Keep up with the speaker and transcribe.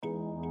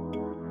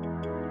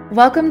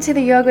Welcome to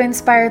the Yoga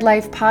Inspired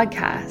Life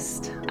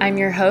podcast. I'm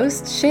your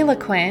host, Shayla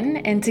Quinn,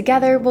 and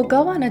together we'll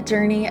go on a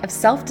journey of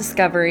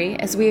self-discovery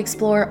as we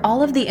explore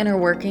all of the inner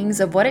workings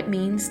of what it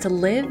means to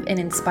live an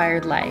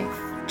inspired life.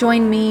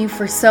 Join me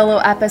for solo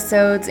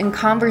episodes and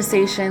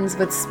conversations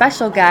with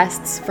special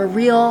guests for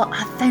real,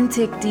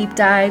 authentic deep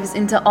dives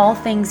into all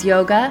things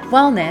yoga,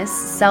 wellness,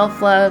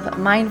 self-love,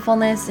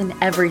 mindfulness, and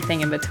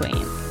everything in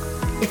between.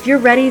 If you're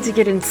ready to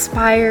get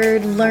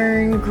inspired,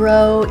 learn,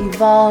 grow,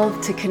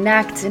 evolve, to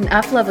connect, and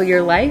up-level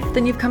your life,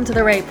 then you've come to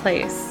the right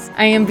place.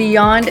 I am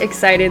beyond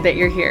excited that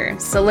you're here,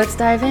 so let's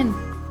dive in.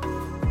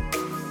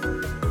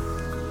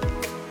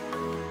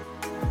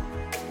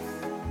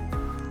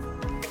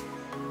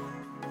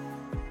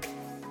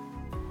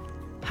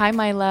 Hi,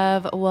 my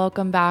love.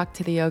 Welcome back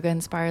to the Yoga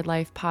Inspired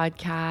Life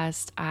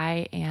podcast.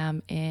 I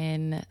am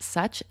in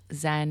such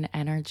Zen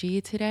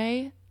energy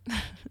today.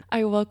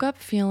 I woke up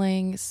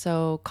feeling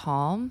so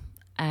calm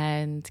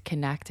and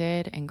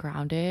connected and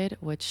grounded,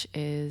 which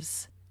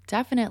is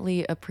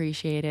definitely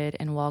appreciated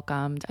and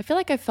welcomed. I feel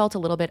like I felt a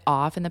little bit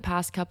off in the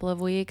past couple of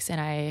weeks, and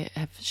I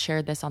have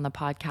shared this on the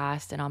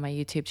podcast and on my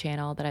YouTube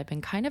channel that I've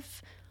been kind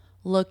of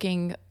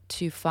looking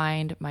to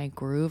find my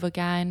groove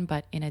again,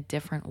 but in a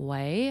different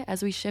way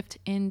as we shift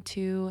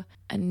into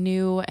a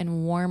new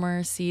and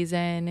warmer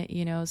season,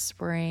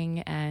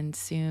 spring and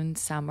soon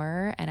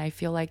summer. And I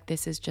feel like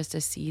this is just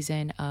a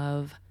season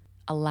of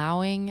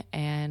allowing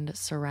and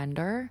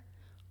surrender,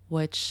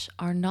 which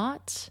are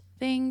not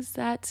things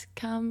that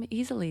come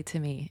easily to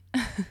me.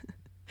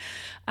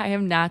 I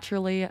am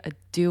naturally a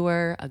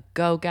doer, a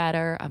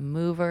go-getter, a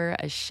mover,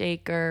 a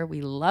shaker.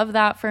 We love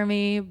that for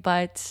me,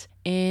 but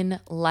in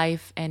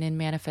life and in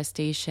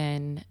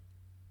manifestation,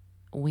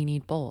 we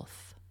need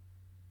both.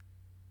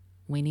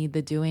 We need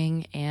the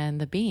doing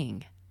and the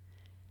being.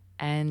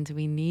 And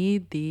we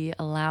need the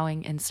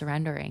allowing and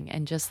surrendering.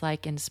 And just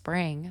like in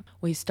spring,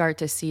 we start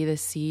to see the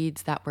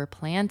seeds that were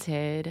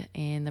planted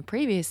in the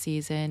previous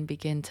season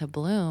begin to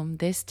bloom.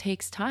 This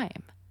takes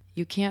time.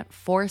 You can't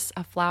force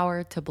a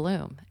flower to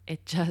bloom.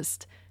 It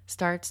just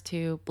starts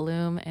to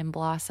bloom and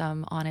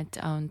blossom on its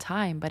own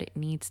time, but it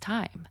needs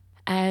time.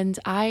 And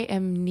I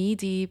am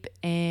knee-deep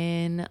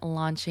in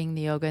launching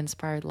the Yoga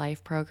Inspired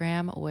Life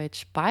program,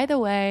 which, by the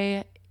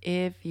way,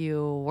 if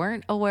you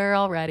weren't aware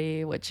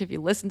already, which if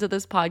you listen to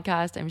this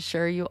podcast, I'm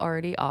sure you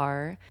already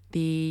are,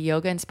 the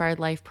Yoga Inspired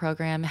Life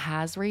program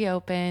has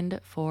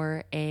reopened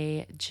for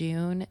a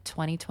June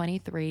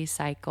 2023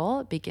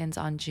 cycle. It begins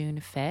on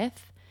June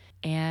 5th.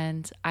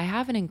 And I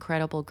have an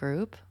incredible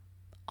group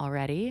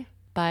already,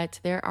 but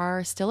there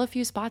are still a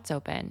few spots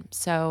open.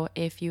 So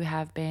if you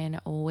have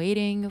been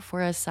waiting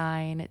for a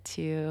sign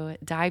to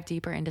dive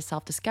deeper into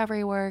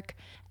self-discovery work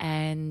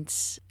and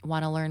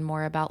want to learn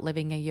more about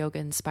living a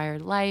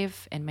yoga-inspired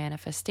life and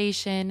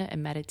manifestation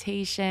and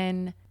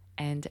meditation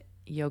and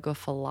yoga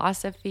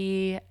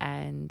philosophy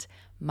and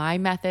my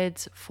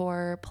methods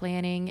for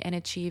planning and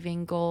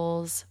achieving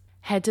goals,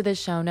 head to the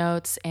show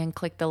notes and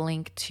click the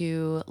link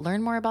to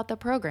learn more about the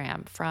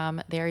program.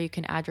 From there, you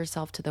can add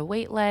yourself to the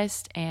wait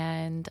list,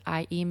 and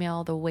I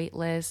email the wait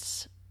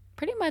list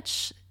pretty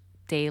much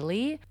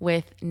daily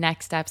with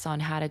next steps on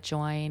how to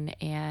join.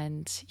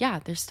 And yeah,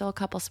 there's still a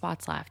couple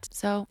spots left.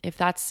 So if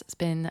that's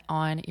been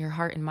on your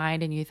heart and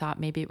mind and you thought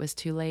maybe it was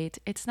too late,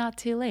 it's not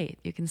too late.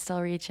 You can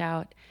still reach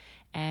out,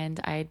 and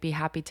I'd be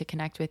happy to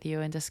connect with you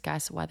and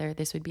discuss whether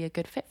this would be a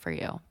good fit for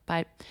you.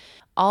 But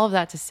all of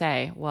that to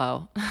say,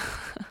 whoa.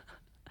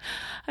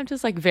 I'm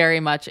just very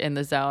much in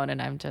the zone, and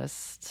I'm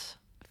just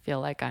feel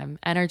like I'm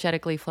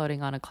energetically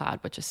floating on a cloud,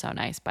 which is so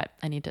nice, but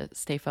I need to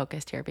stay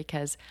focused here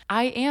because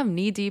I am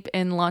knee deep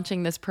in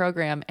launching this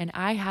program and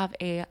I have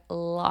a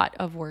lot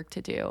of work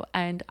to do.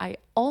 And I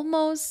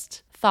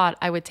almost thought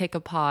I would take a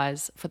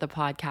pause for the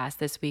podcast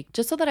this week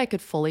just so that I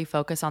could fully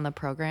focus on the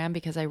program,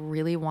 because I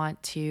really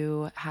want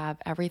to have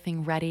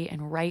everything ready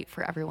and right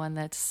for everyone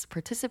that's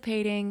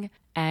participating.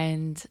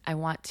 And I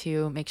want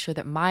to make sure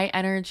that my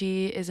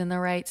energy is in the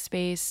right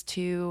space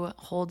to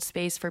hold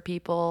space for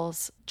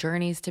people's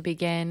journeys to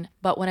begin.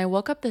 But when I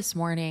woke up this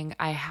morning,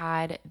 I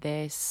had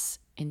this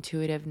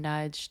intuitive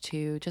nudge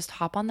to just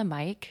hop on the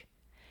mic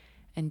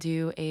and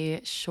do a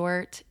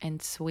short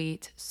and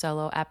sweet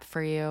solo ep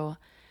for you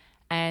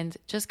and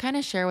just kind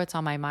of share what's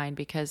on my mind,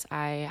 because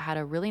I had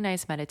a really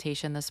nice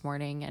meditation this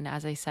morning. And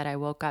as I said, I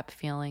woke up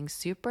feeling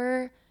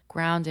super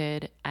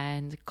grounded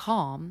and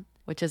calm,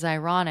 which is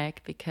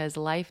ironic because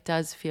life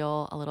does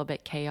feel a little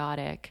bit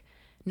chaotic.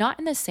 Not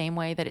in the same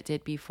way that it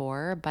did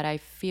before, but I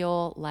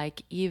feel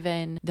like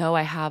even though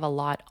I have a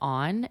lot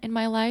on in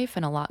my life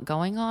and a lot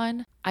going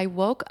on, I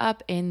woke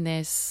up in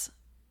this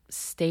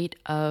state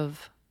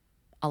of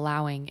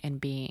allowing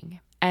and being.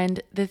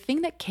 And the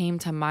thing that came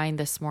to mind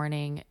this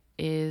morning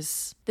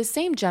is the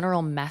same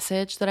general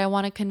message that I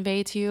want to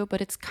convey to you,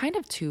 but it's kind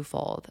of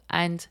twofold.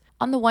 And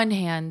on the one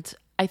hand,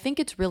 I think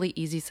it's really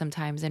easy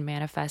sometimes in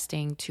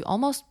manifesting to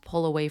almost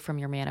pull away from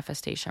your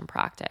manifestation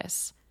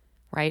practice,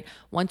 right?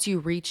 Once you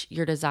reach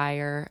your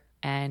desire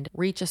and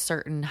reach a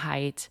certain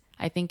height,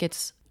 I think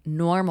it's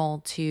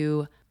normal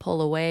to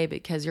pull away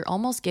because you're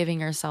almost giving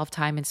yourself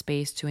time and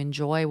space to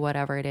enjoy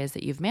whatever it is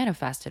that you've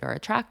manifested or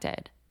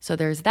attracted. So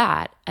there's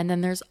that. And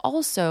then there's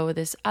also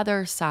this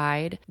other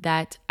side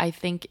that I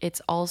think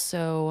it's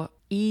also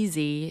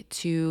easy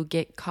to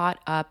get caught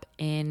up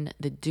in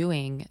the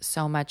doing,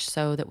 so much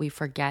so that we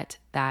forget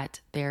that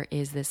there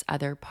is this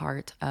other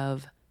part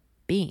of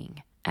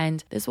being.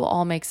 And this will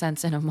all make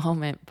sense in a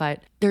moment,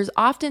 but there's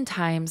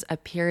oftentimes a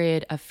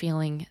period of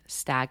feeling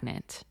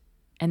stagnant.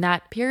 And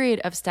that period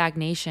of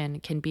stagnation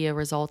can be a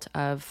result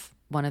of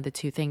one of the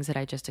two things that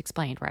I just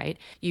explained, right?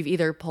 You've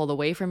either pulled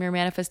away from your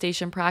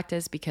manifestation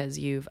practice because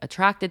you've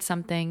attracted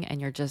something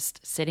and you're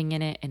just sitting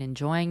in it and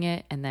enjoying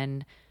it. And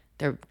then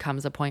there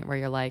comes a point where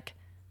you're like,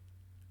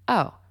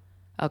 oh,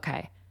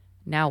 okay,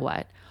 now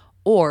what?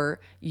 Or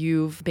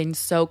you've been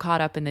so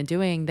caught up in the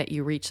doing that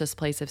you reach this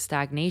place of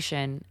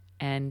stagnation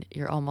and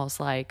you're almost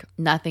like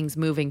nothing's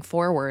moving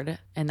forward.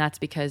 And that's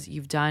because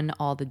you've done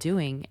all the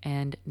doing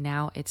and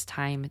now it's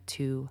time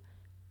to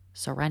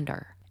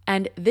surrender.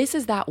 And this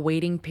is that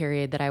waiting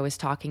period that I was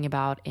talking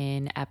about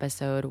in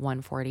episode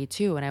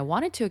 142. And I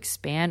wanted to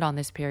expand on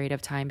this period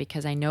of time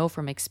because I know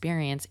from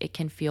experience it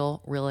can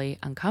feel really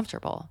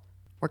uncomfortable.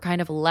 We're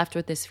kind of left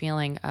with this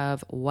feeling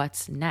of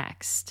what's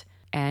next.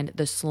 And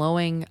the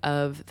slowing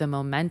of the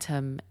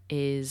momentum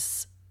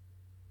is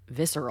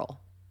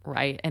visceral,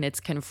 right? And it's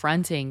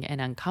confronting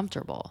and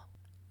uncomfortable.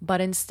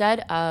 But instead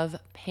of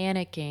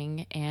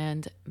panicking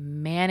and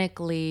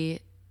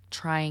manically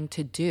trying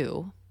to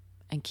do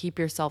and keep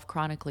yourself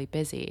chronically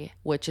busy,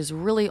 which is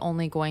really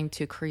only going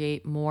to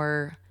create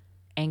more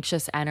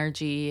anxious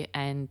energy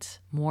and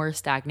more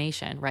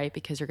stagnation, right?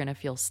 Because you're going to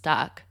feel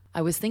stuck.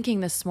 I was thinking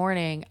this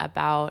morning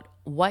about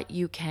what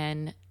you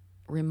can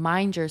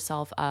remind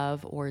yourself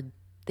of or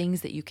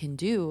things that you can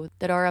do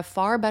that are a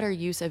far better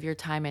use of your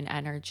time and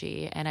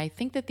energy. And I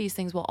think that these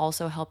things will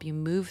also help you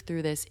move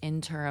through this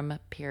interim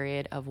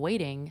period of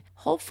waiting,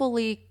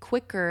 hopefully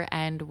quicker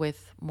and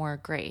with more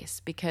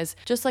grace. Because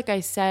just like I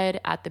said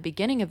at the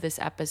beginning of this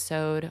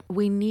episode,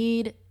 we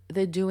need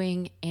the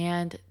doing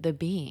and the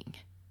being.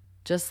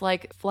 Just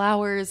like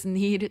flowers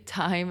need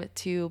time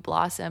to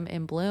blossom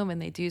and bloom,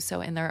 and they do so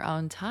in their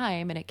own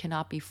time, and it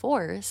cannot be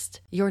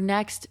forced. Your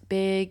next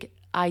big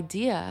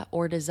idea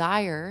or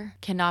desire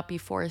cannot be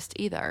forced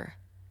either.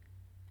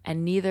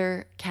 And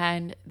neither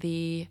can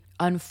the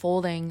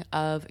unfolding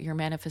of your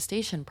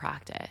manifestation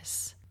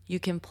practice. You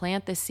can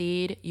plant the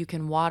seed, you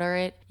can water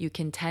it, you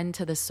can tend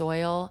to the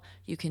soil,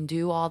 you can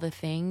do all the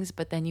things,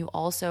 but then you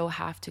also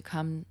have to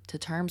come to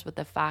terms with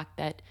the fact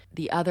that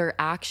the other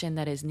action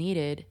that is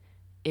needed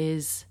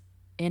is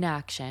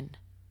inaction.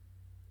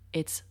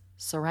 It's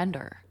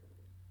surrender.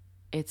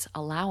 It's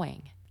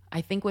allowing.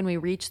 I think when we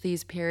reach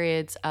these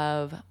periods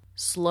of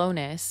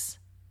slowness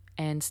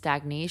and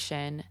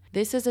stagnation,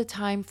 this is a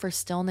time for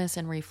stillness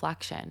and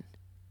reflection.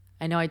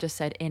 I know I just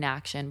said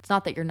inaction. It's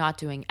not that you're not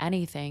doing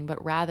anything,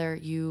 but rather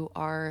you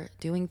are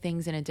doing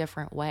things in a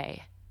different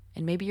way.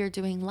 And maybe you're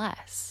doing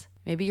less.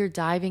 Maybe you're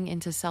diving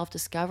into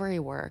self-discovery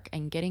work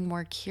and getting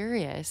more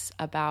curious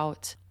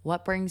about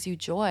what brings you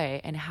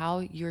joy and how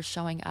you're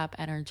showing up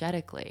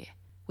energetically.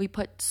 We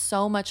put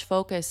so much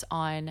focus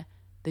on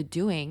the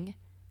doing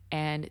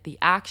and the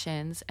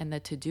actions and the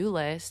to-do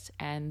list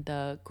and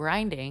the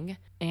grinding.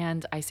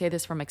 And I say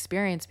this from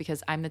experience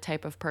because I'm the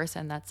type of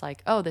person that's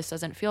like, oh, this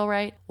doesn't feel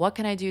right. What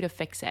can I do to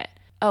fix it?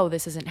 Oh,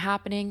 this isn't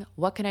happening.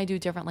 What can I do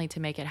differently to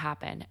make it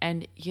happen?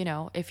 And, you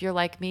know, if you're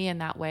like me in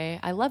that way,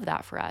 I love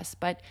that for us.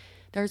 But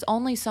there's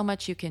only so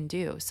much you can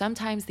do.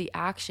 Sometimes the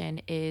action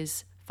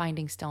is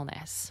finding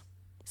stillness.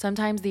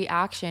 Sometimes the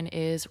action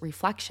is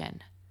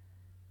reflection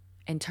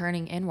and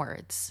turning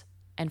inwards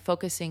and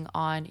focusing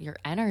on your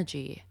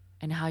energy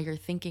and how you're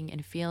thinking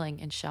and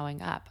feeling and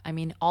showing up. I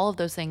mean, all of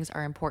those things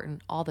are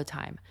important all the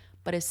time,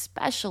 but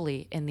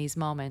especially in these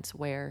moments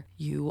where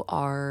you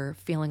are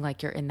feeling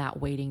like you're in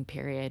that waiting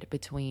period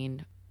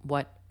between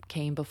what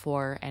came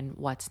before and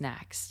what's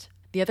next.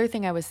 The other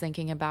thing I was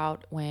thinking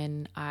about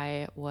when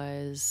I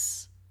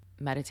was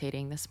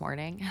meditating this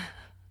morning,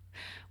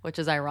 which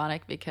is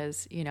ironic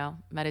because, you know,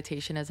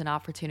 meditation is an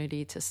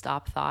opportunity to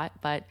stop thought,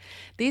 but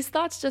these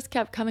thoughts just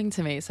kept coming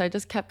to me. So I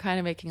just kept kind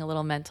of making a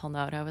little mental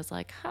note. I was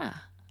like,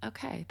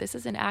 okay, this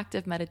is an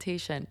active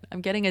meditation.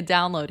 I'm getting a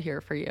download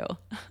here for you.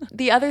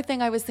 The other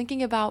thing I was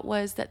thinking about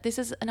was that this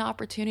is an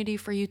opportunity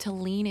for you to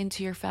lean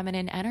into your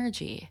feminine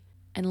energy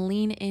and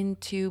lean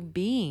into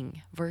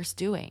being versus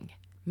doing.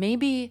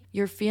 Maybe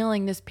you're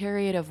feeling this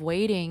period of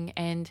waiting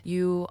and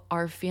you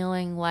are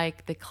feeling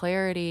like the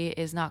clarity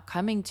is not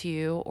coming to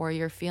you, or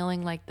you're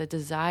feeling like the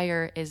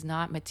desire is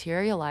not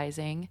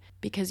materializing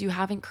because you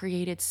haven't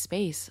created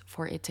space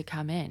for it to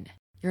come in.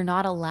 You're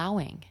not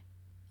allowing.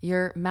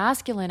 Your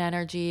masculine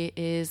energy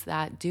is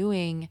that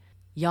doing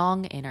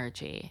yang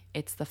energy.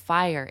 It's the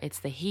fire, it's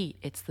the heat,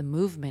 it's the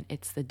movement,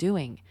 it's the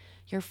doing.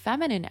 Your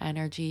feminine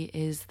energy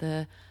is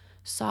the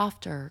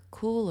softer,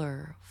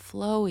 cooler,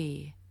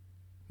 flowy,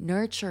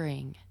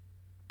 nurturing,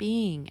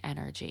 being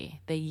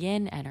energy, the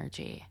yin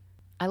energy.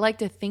 I like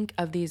to think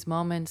of these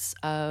moments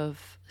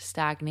of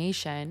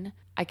stagnation.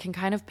 I can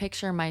kind of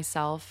picture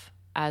myself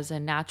as a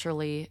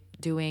naturally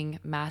doing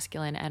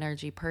masculine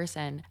energy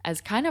person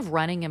as kind of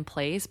running in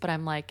place, but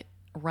I'm like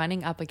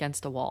running up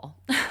against a wall.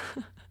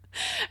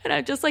 And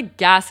I'm just like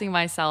gassing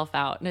myself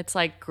out. And it's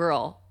like,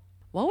 girl,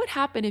 what would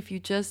happen if you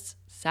just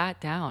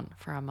sat down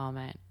for a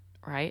moment,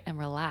 right? And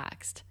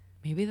relaxed?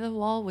 Maybe the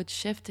wall would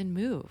shift and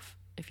move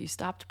if you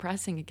stopped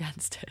pressing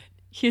against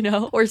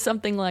it, or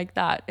something like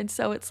that. And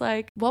so it's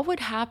like, what would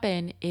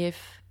happen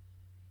if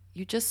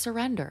you just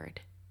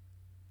surrendered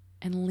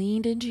and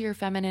leaned into your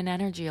feminine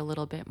energy a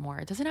little bit more?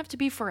 It doesn't have to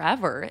be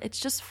forever. It's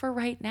just for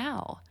right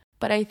now.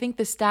 But I think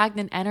the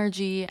stagnant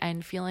energy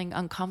and feeling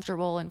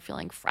uncomfortable and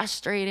feeling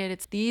frustrated,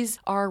 these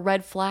are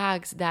red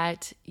flags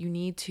that you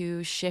need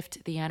to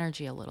shift the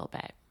energy a little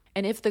bit.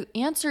 And if the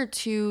answer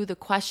to the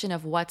question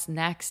of what's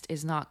next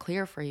is not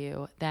clear for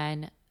you,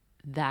 then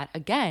that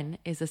again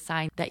is a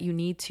sign that you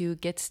need to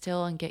get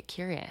still and get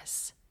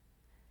curious.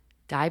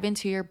 Dive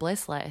into your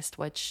bliss list,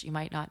 which you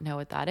might not know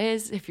what that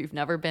is if you've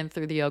never been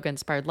through the Yoga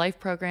Inspired Life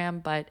program,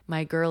 but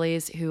my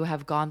girlies who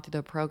have gone through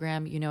the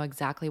program, you know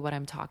exactly what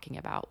I'm talking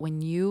about.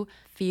 When you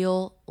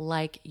feel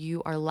like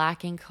you are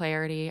lacking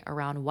clarity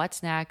around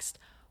what's next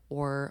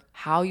or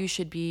how you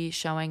should be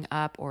showing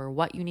up or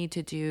what you need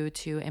to do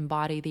to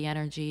embody the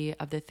energy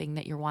of the thing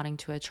that you're wanting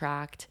to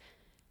attract,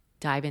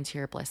 dive into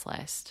your bliss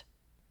list.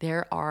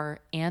 There are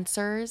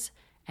answers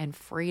and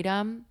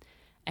freedom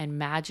and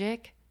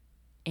magic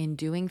in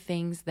doing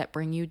things that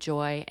bring you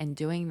joy and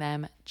doing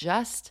them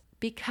just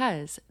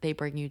because they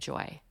bring you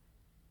joy,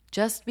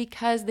 just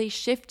because they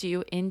shift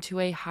you into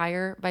a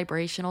higher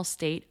vibrational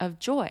state of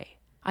joy.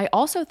 I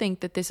also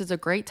think that this is a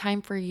great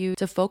time for you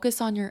to focus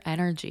on your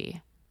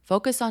energy,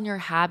 focus on your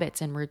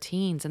habits and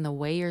routines and the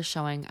way you're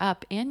showing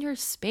up and your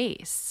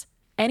space.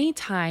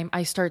 Anytime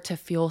I start to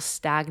feel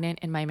stagnant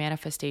in my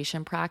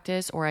manifestation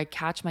practice, or I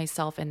catch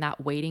myself in that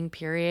waiting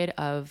period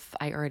of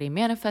I already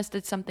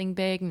manifested something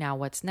big, now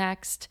what's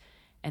next?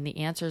 And the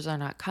answers are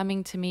not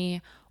coming to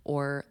me,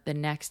 or the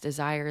next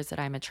desires that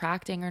I'm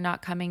attracting are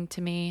not coming to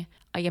me,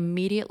 I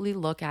immediately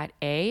look at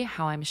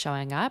how I'm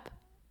showing up,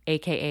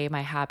 aka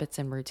my habits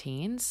and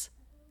routines.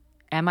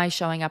 Am I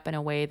showing up in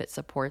a way that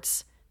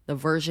supports the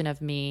version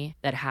of me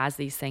that has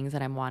these things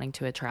that I'm wanting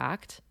to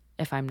attract?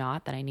 If I'm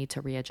not, then I need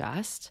to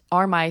readjust.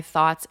 Are my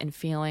thoughts and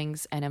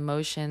feelings and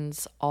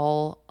emotions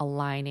all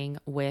aligning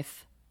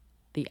with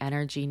the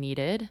energy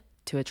needed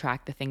to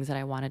attract the things that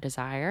I want to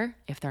desire?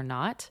 If they're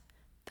not,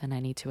 then I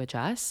need to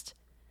adjust.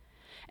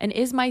 And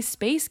is my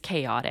space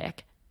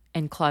chaotic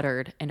and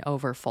cluttered and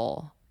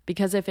overfull?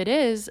 Because if it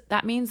is,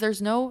 that means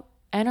there's no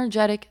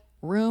energetic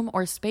room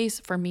or space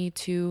for me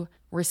to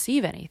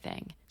receive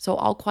anything. So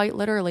I'll quite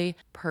literally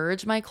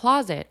purge my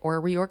closet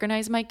or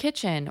reorganize my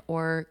kitchen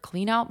or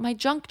clean out my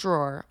junk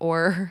drawer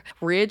or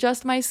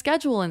readjust my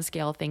schedule and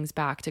scale things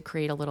back to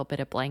create a little bit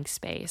of blank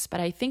space.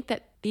 But I think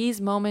that these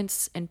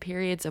moments and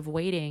periods of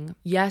waiting,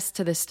 yes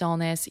to the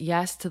stillness,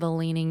 yes to the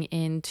leaning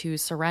into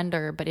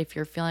surrender, but if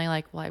you're feeling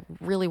like, well, I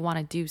really want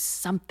to do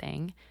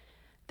something,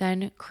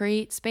 then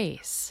create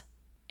space.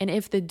 And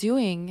if the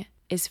doing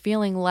is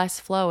feeling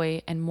less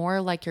flowy and more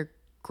like you're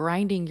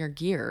grinding your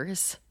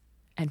gears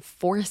and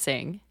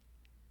forcing,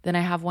 then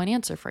I have one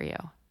answer for you: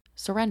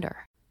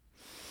 surrender.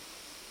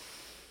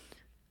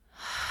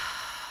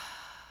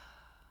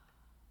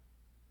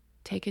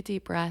 Take a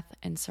deep breath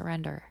and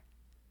surrender.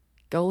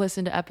 Go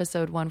listen to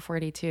episode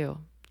 142.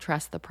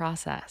 Trust the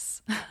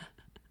process.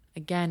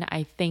 Again,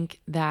 I think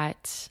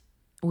that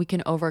we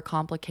can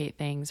overcomplicate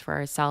things for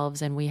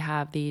ourselves, and we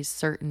have these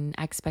certain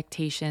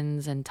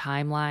expectations and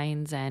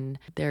timelines, and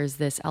there's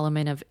this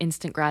element of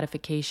instant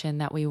gratification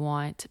that we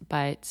want,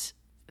 but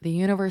the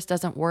universe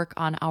doesn't work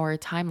on our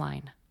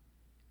timeline.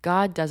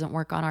 God doesn't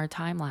work on our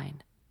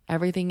timeline.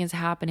 Everything is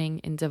happening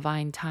in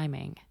divine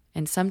timing.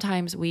 And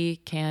sometimes we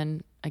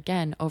can,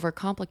 again,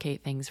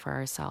 overcomplicate things for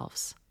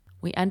ourselves.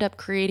 We end up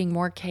creating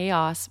more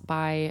chaos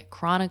by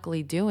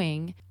chronically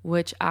doing,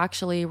 which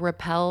actually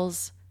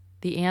repels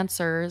the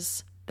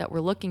answers that we're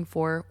looking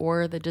for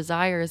or the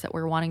desires that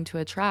we're wanting to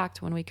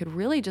attract, when we could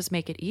really just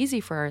make it easy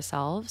for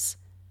ourselves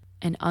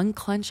and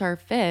unclench our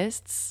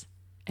fists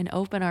and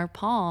open our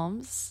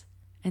palms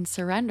and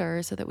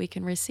surrender so that we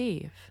can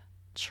receive.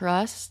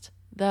 Trust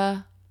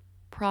the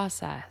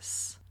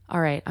process. All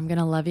right, I'm going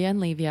to love you and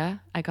leave you.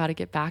 I got to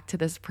get back to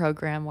this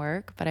program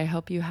work, but I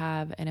hope you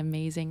have an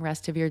amazing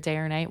rest of your day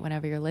or night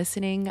whenever you're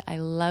listening. I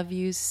love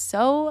you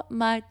so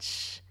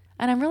much.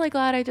 And I'm really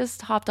glad I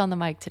just hopped on the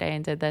mic today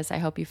and did this. I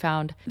hope you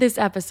found this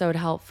episode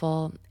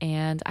helpful,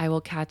 and I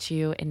will catch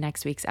you in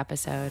next week's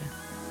episode.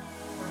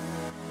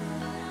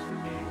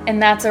 And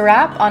that's a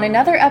wrap on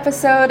another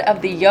episode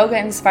of the Yoga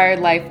Inspired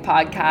Life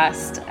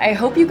podcast. I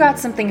hope you got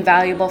something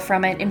valuable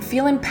from it and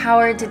feel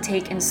empowered to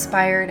take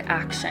inspired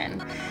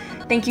action.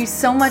 Thank you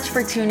so much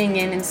for tuning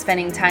in and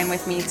spending time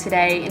with me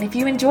today. And if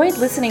you enjoyed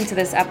listening to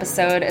this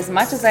episode as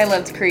much as I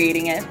loved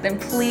creating it, then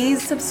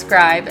please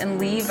subscribe and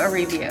leave a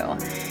review.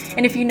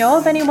 And if you know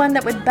of anyone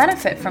that would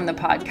benefit from the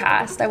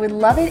podcast, I would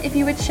love it if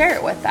you would share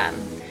it with them.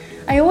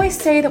 I always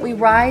say that we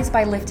rise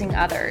by lifting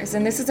others,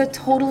 and this is a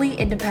totally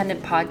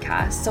independent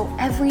podcast, so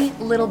every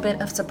little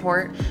bit of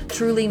support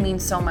truly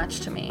means so much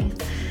to me.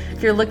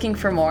 If you're looking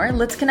for more,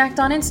 let's connect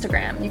on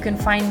Instagram. You can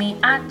find me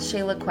at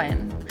Shayla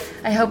Quinn.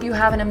 I hope you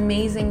have an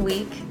amazing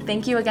week.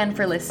 Thank you again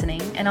for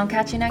listening, and I'll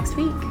catch you next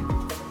week.